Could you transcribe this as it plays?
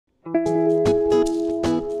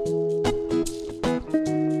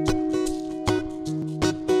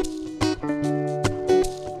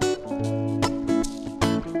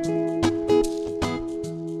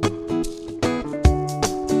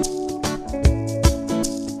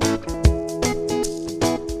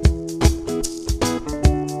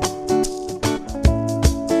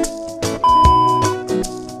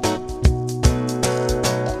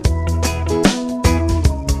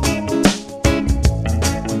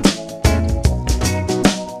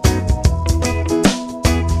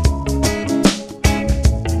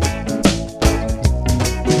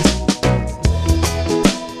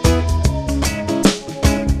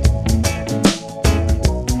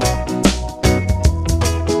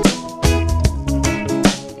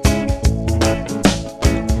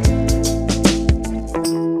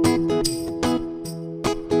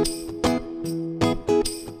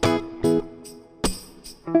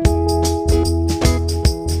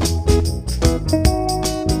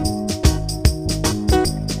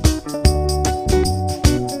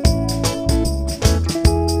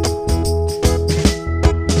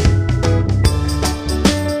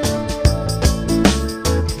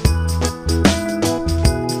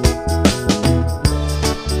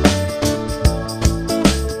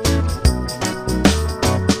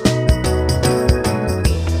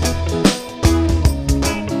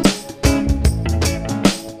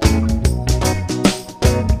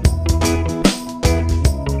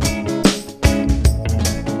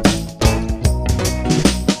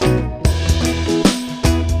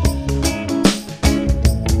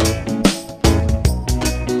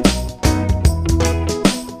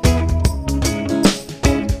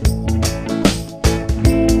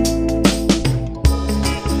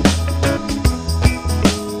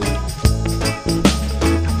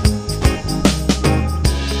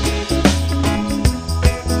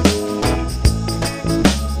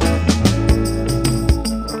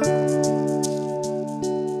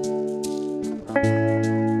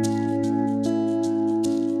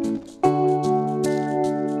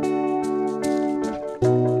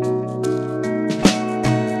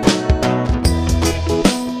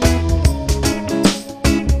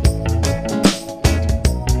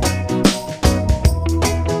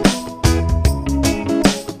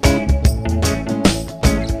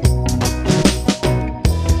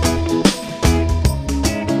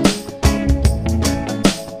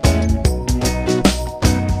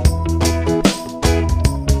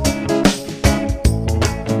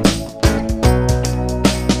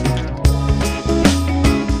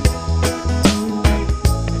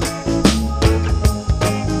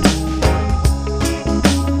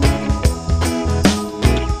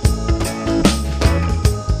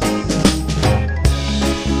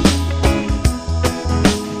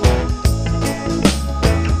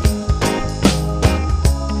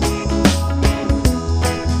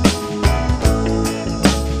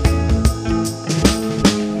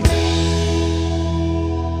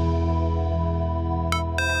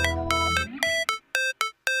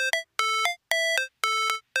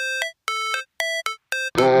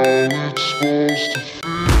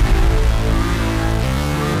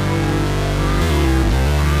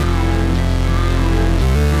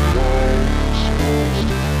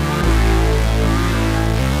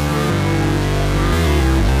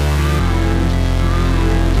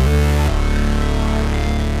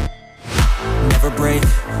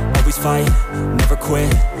fight, never quit,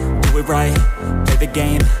 do it right, play the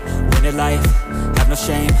game, win it life, have no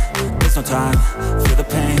shame, there's no time, feel the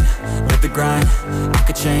pain, live the grind, I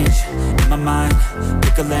could change, in my mind,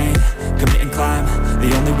 pick a lane, commit and climb, the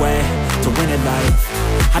only way to win it life,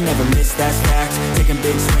 I never miss, that's fact, taking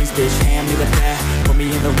big swings, bitch, hand me the bat, put me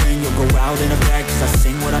in the ring, you'll go out in a bag, cause I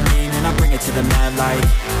sing what I mean and I bring it to the mad light,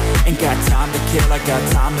 ain't got time to kill, I got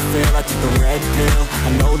time to feel, I took the red pill, I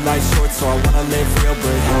know life's short so I wanna live real,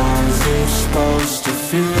 but how's it supposed to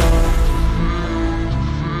feel?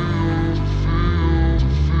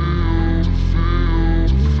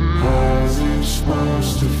 How's it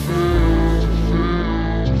supposed to feel?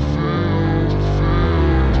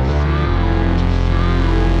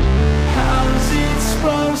 How's it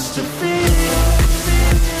supposed to feel?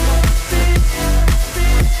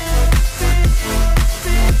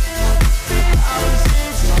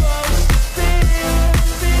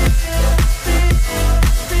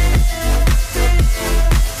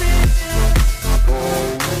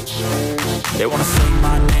 They wanna say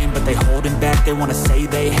my name, but they holding back, they wanna say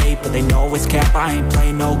they hate, but they know it's cap. I ain't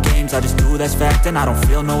play no games, I just do that's fact. And I don't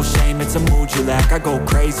feel no shame, it's a mood you lack. I go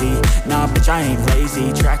crazy, nah bitch I ain't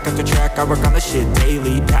lazy. Track after track, I work on the shit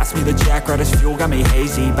daily. Pass me the jack, right as fuel, got me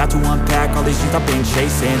hazy. About to unpack all these things I've been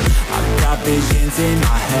chasing. I've got visions in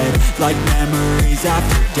my head, like memories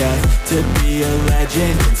after death. To be a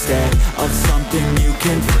legend instead of something you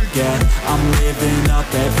can forget. I'm living up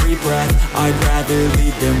every breath, I'd rather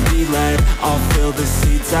lead than be led. I'll fill the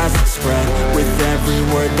seats as I spread with every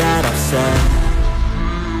word that I've said.